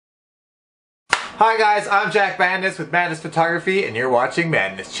Hi guys, I'm Jack Madnezz with Madnezz Photography and you're watching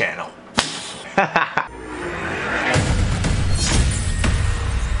Madnezz channel.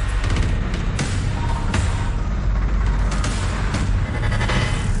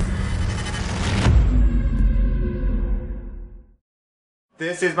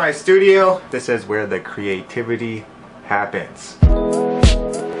 This is my studio. This is where the creativity happens.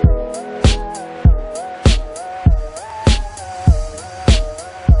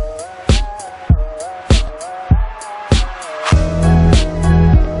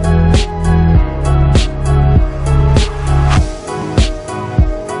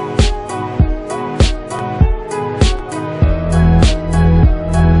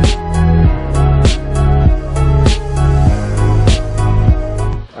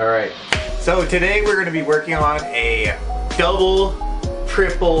 So today we're going to be working on a double,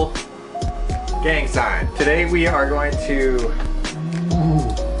 triple gang sign. Today we are going to...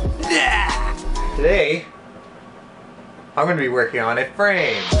 Today I'm going to be working on a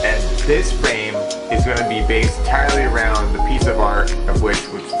frame. And this frame is going to be based entirely around the piece of art of which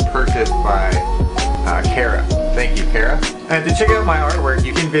was purchased by Kara. Thank you, Kara. And to check out my artwork,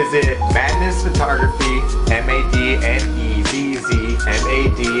 you can visit Madnezz Photography, Madnezz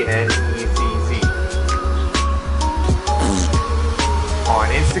on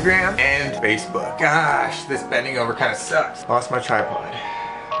Instagram and Facebook. Gosh, this bending over kind of sucks. Lost my tripod.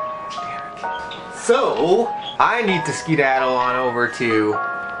 Damn it. So, I need to skedaddle on over to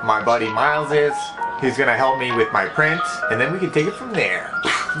my buddy Madnezz. He's gonna help me with my print, and then we can take it from there.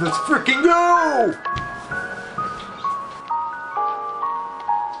 Let's freaking go!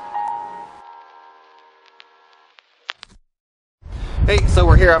 Hey, so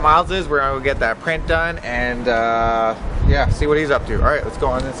we're here at Madnezz. We're gonna go get that print done and yeah, see what he's up to. Alright, let's go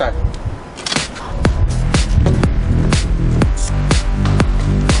on inside.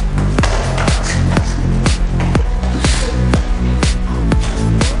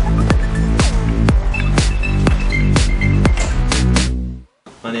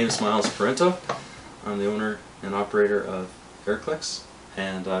 My name is Madnezz. I'm the owner and operator of Airclicks,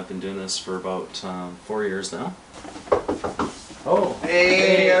 and I've been doing this for about 4 years now. Oh,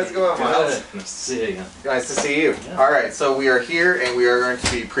 hey, how's it going, Miles? Nice to see you again. Nice to see you. Yeah. Alright, so we are here and we are going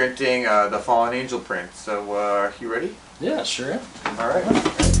to be printing the Fallen Angel print. So, you ready? Yeah, sure am. Alright.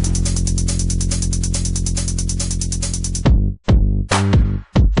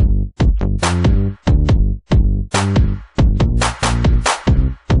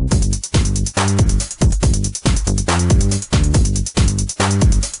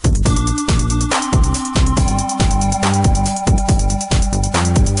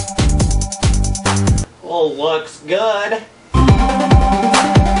 Looks good.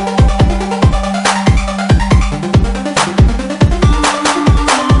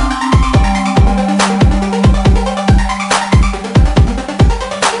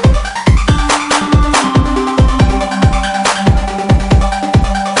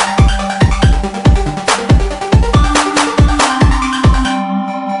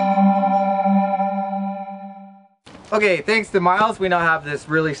 Okay, thanks to Miles, we now have this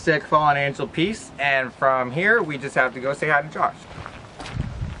really sick Fallen Angel piece, and from here we just have to go say hi to Josh.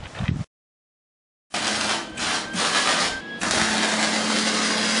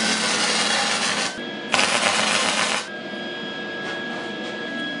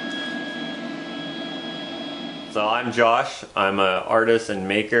 So I'm Josh. I'm an artist and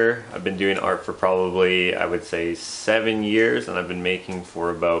maker. I've been doing art for probably, I would say, 7 years, and I've been making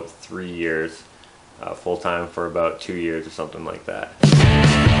for about 3 years. Full-time for about 2 years or something like that.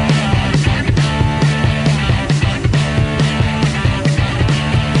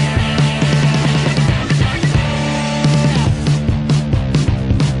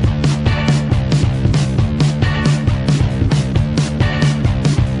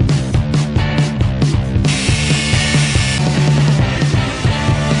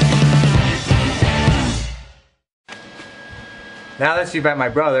 Now that you've met my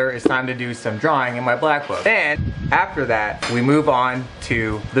brother, it's time to do some drawing in my black book. And after that, we move on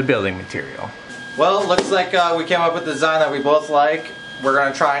to the building material. Well, it looks like we came up with a design that we both like. We're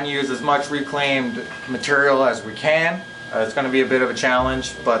going to try and use as much reclaimed material as we can. It's going to be a bit of a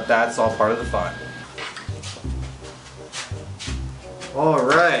challenge, but that's all part of the fun.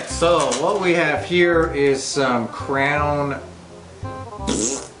 Alright, so what we have here is some crown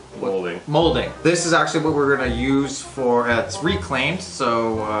molding. This is actually what we're going to use for, it's reclaimed,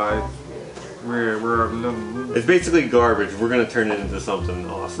 so It's basically garbage. We're gonna turn it into something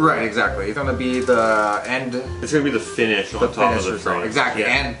awesome. Right, exactly. It's gonna be the end. It's gonna be the finish on top of the frame. Exactly. Yeah.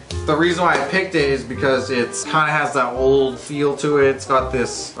 And the reason why I picked it is because it's kind of has that old feel to it. It's got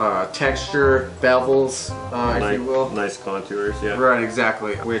this texture, bevels, if you will. Nice contours, yeah. Right,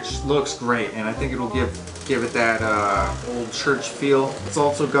 exactly. Which looks great, and I think it'll give it that old church feel. It's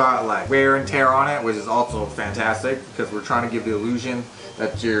also got like wear and tear on it, which is also fantastic because we're trying to give the illusion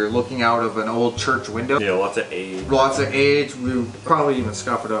that you're looking out of an old church window. Yeah, lots of age. Lots of age. We probably even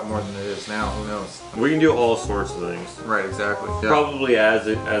scuff it up more than it is now. Who knows? We can do all sorts of things. Right, exactly. Yeah. Probably as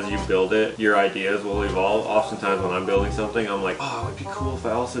you build it, your ideas will evolve. Oftentimes when I'm building something, I'm like, oh, it'd be cool if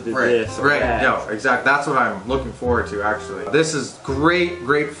I also did this or that. No, exactly. That's what I'm looking forward to, actually. This is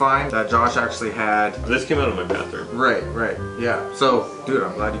great find that Josh actually had. This came out of my bathroom. Right, yeah. So, dude,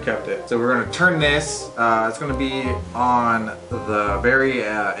 I'm glad you kept it. So we're gonna turn this. It's gonna be on the very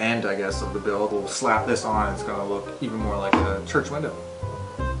end, I guess, of the build. We'll slap this on. It's gonna look even more like a church window.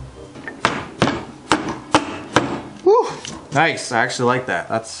 Woo! Nice. I actually like that.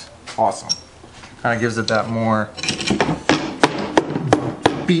 That's awesome. Kind of gives it that more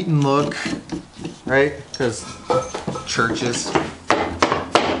beaten look, right? Because churches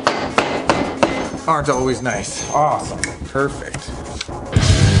aren't always nice. Awesome. Perfect.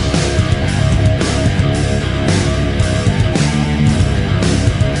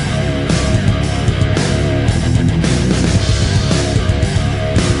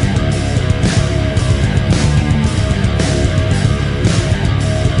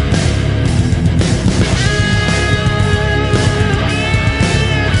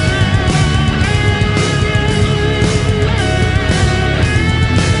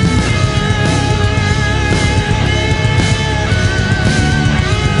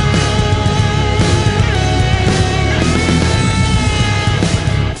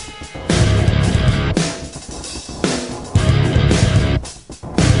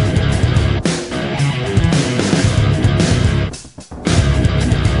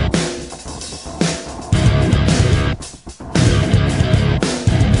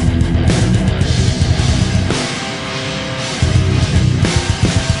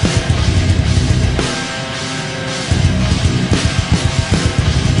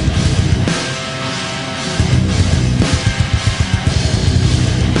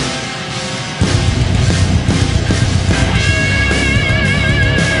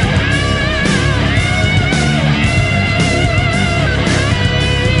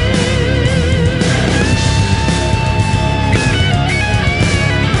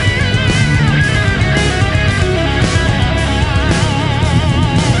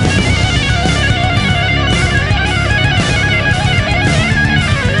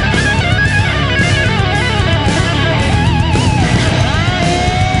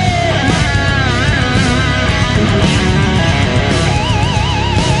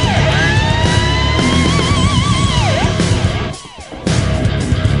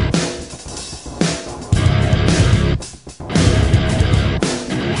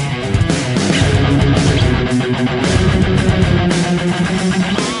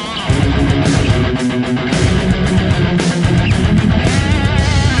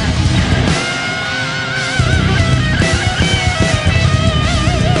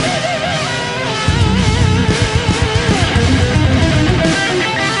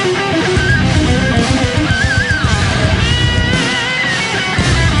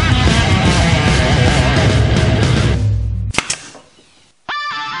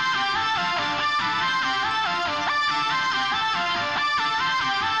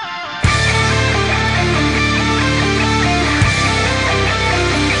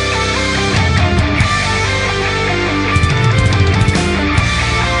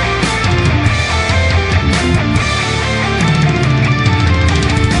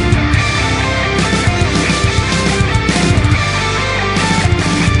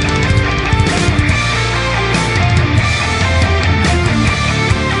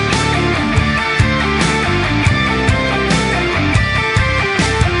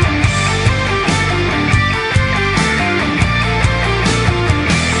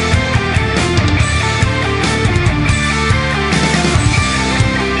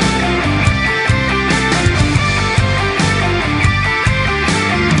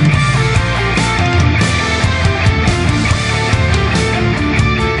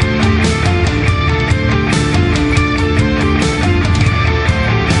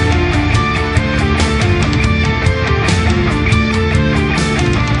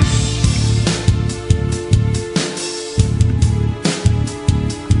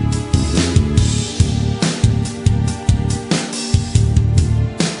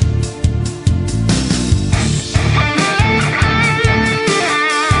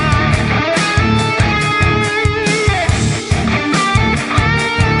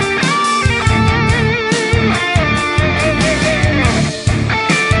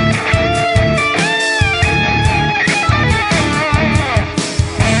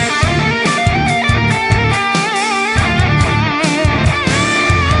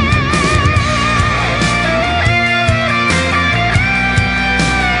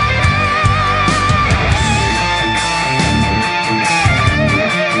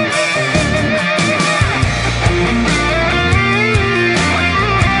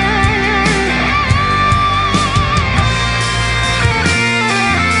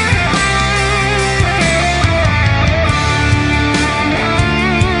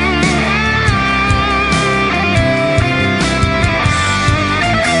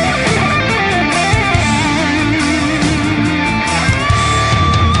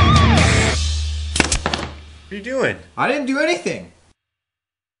 you doing? I didn't do anything.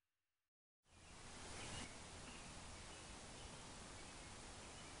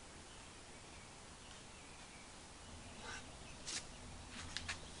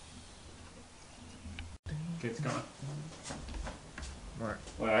 Okay, it's gone. Right.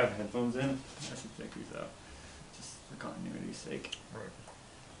 Well, I have headphones in. I should take these out, just for continuity's sake. Right.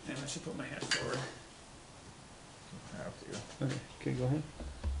 And I should put my head forward. I have to. Okay, go ahead.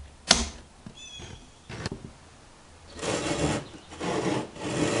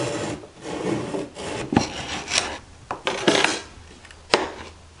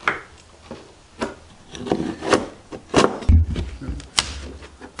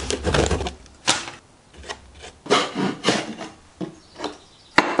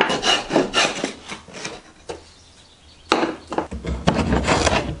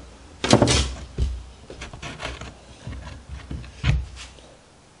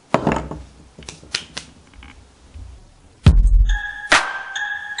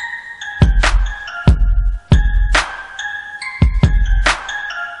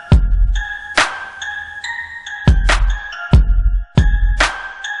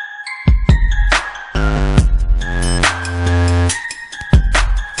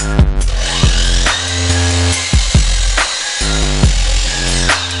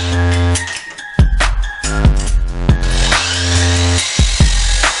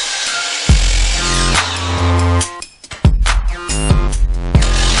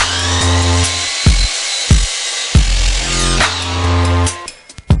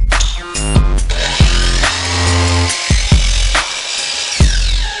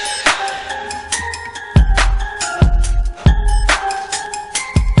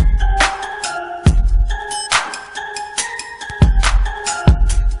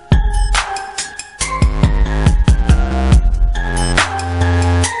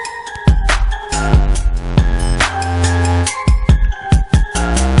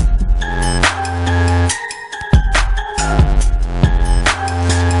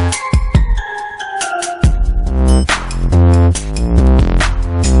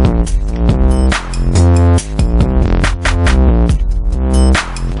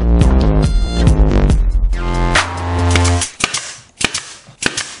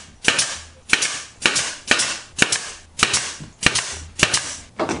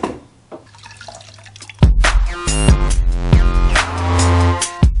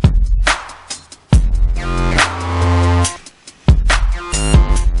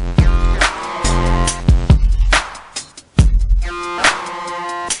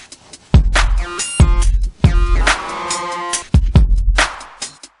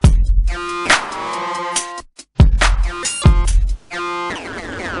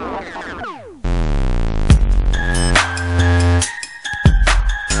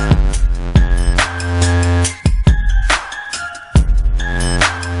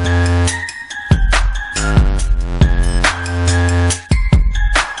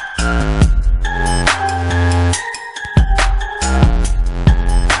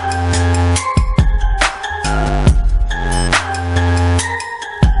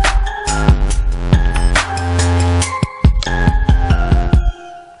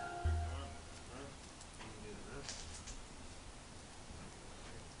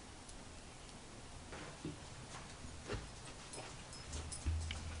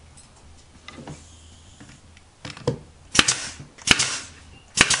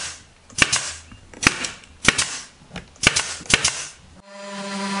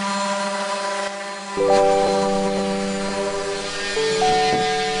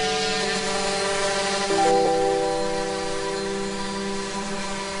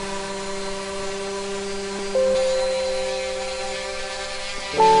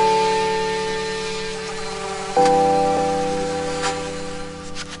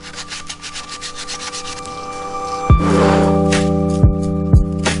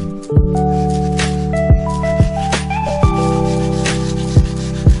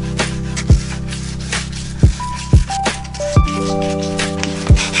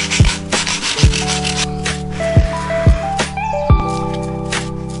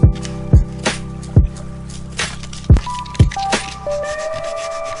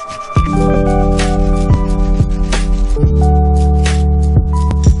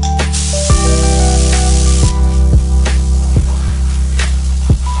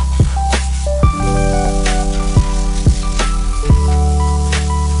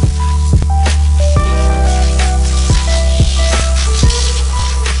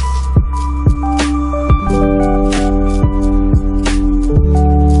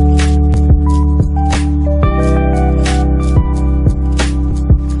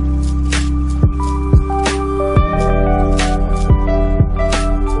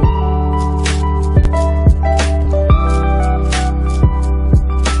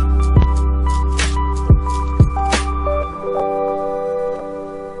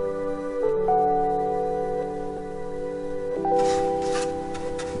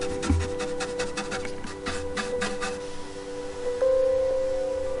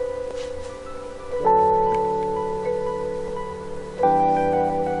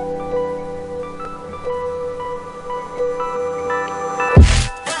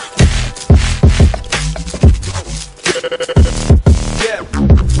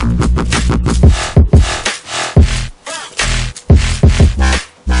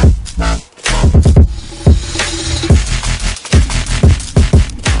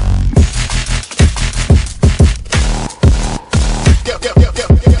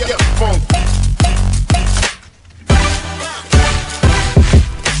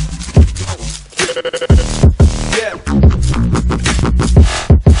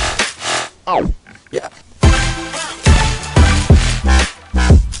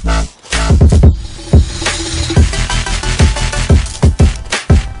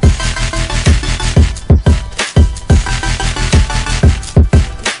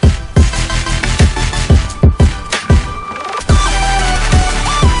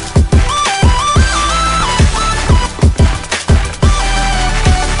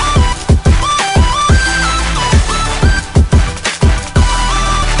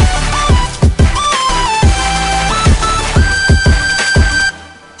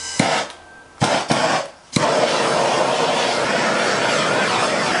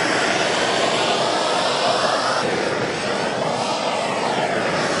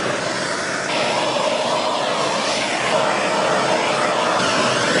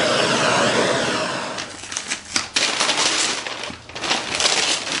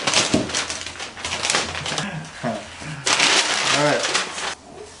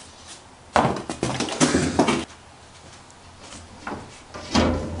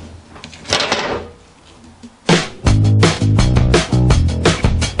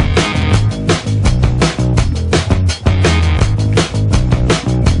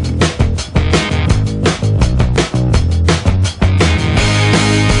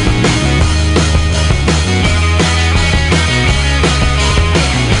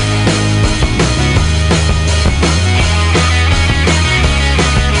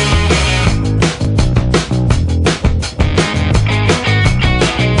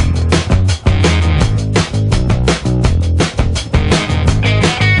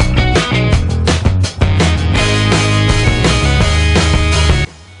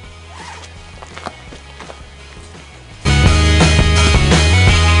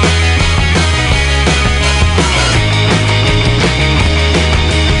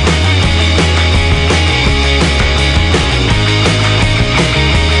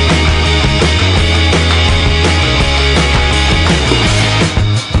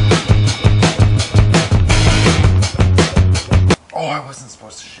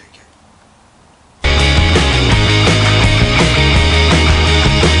 shake it.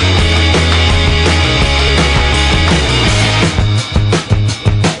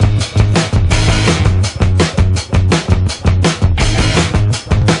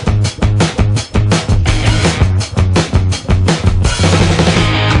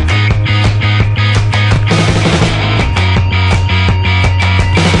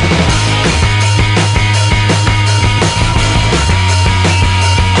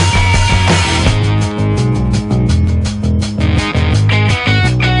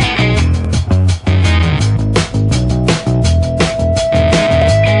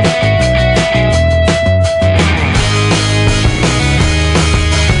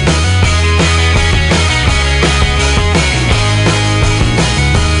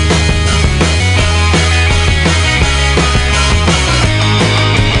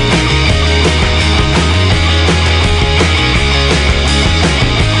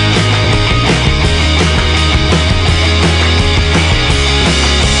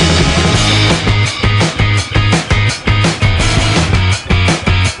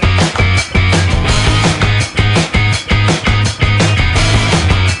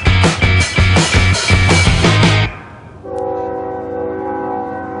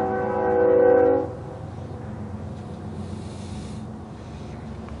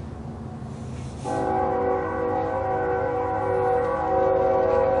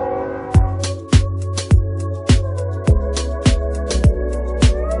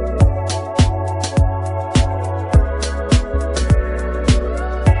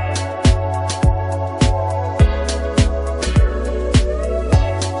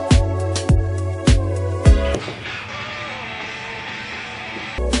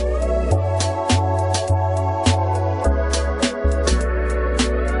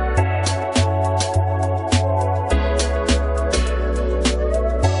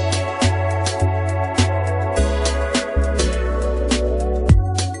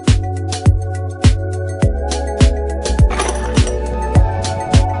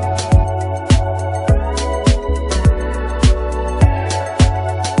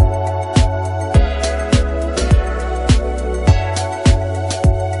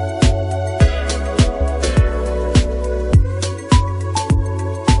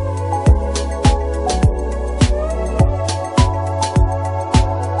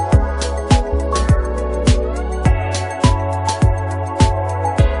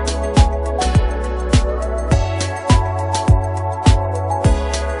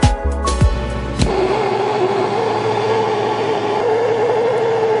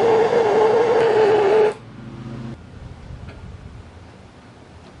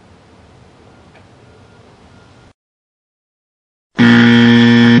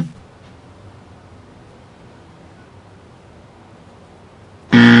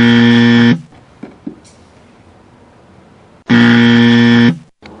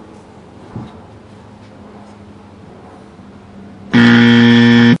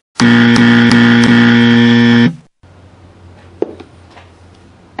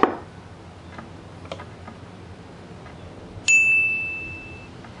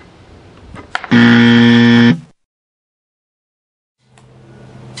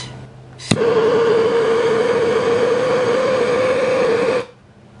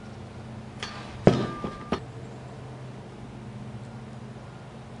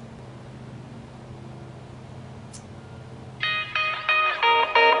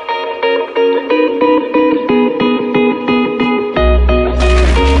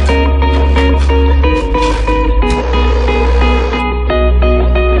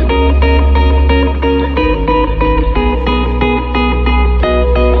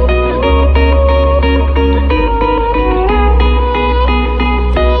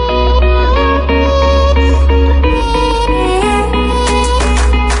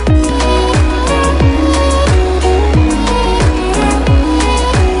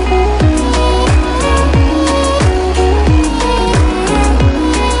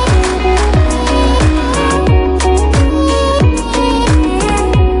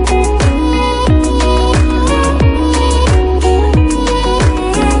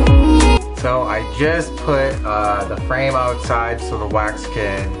 just put the frame outside so the wax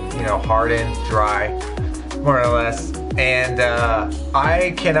can, you know, harden, dry, more or less. And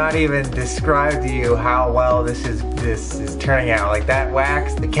I cannot even describe to you how well this is turning out. Like that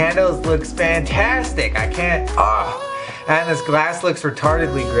wax, the candles looks fantastic. I can't, and this glass looks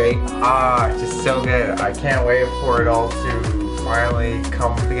retardedly great. It's just so good. I can't wait for it all to finally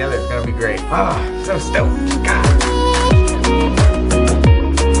come together. It's gonna be great. So stoked. God.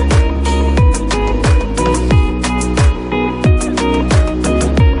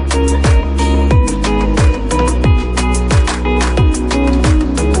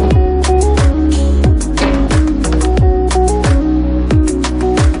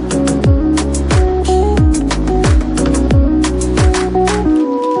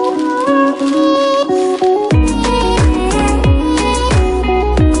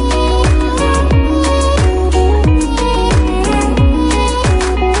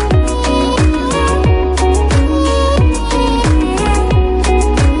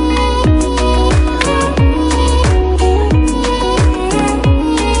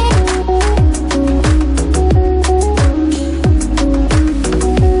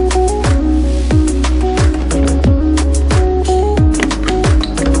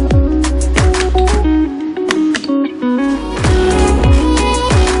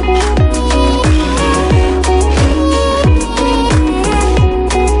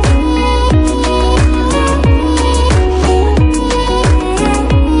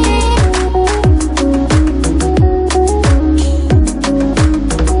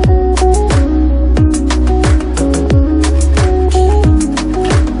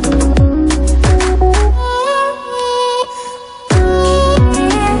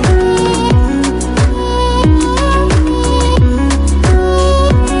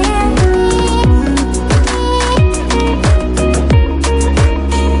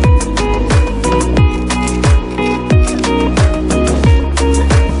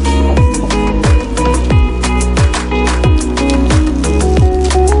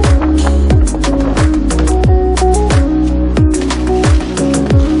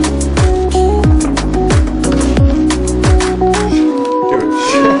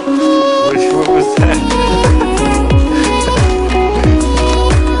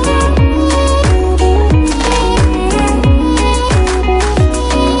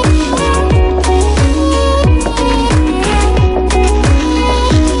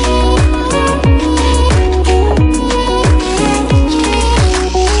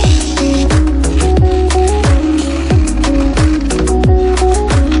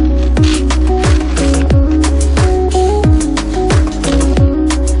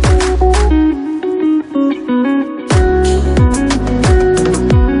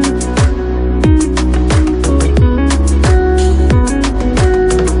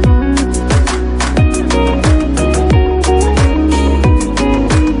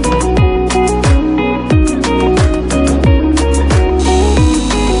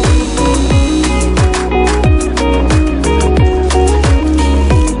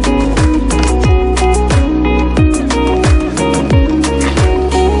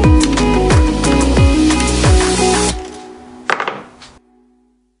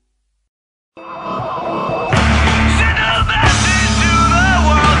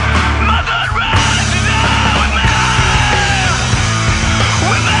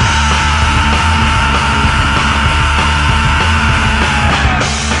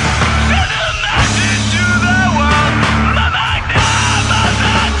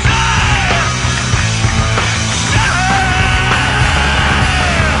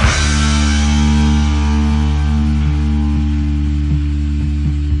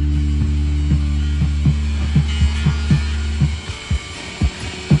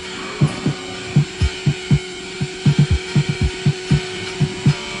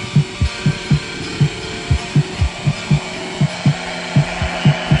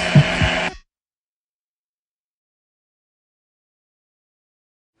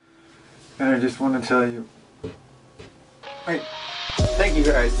 just want to tell you. Hey, thank you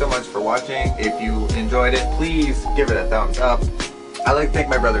guys so much for watching. If you enjoyed it, please give it a thumbs up. I'd like to thank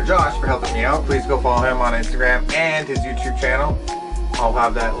my brother Josh for helping me out. Please go follow him on Instagram and his YouTube channel. I'll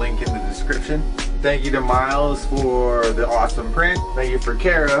have that link in the description. Thank you to Miles for the awesome print. Thank you for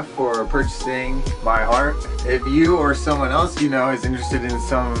Kara for purchasing my art. If you or someone else you know is interested in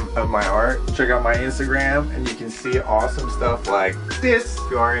some of my art, check out my Instagram and you can see awesome stuff like this. If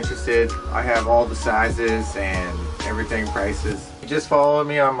you are interested, I have all the sizes and everything, prices. Just follow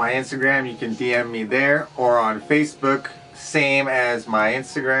me on my Instagram. You can DM me there, or on Facebook, same as my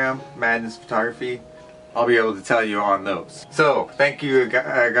Instagram, Madnezz Photography. I'll be able to tell you on those. So thank you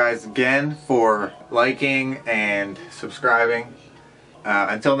guys again for liking and subscribing.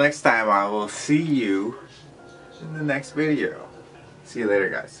 Until next time, I will see you in the next video. See you later,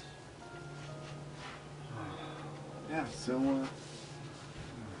 guys. Yeah, so I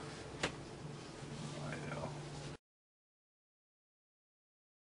know.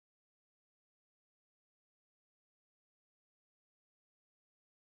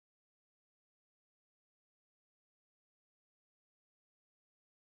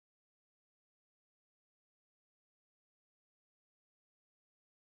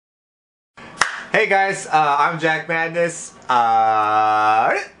 Hey guys, I'm Jack Madnezz.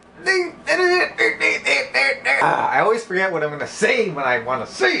 I always forget what I'm gonna say when I want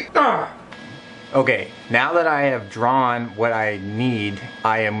to say it. Okay, now that I have drawn what I need,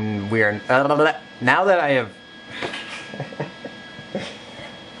 now that I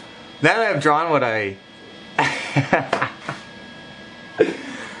have drawn what I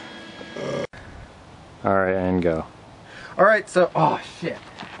Alright, and go. Alright, so oh shit.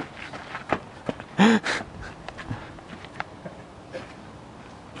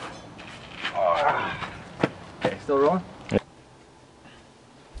 Okay, still rolling? Yeah.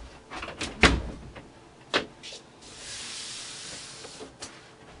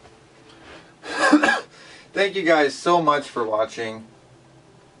 Thank you guys so much for watching.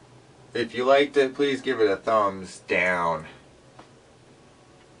 If you liked it, please give it a thumbs down.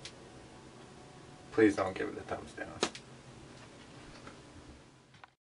 Please don't give it a thumbs down.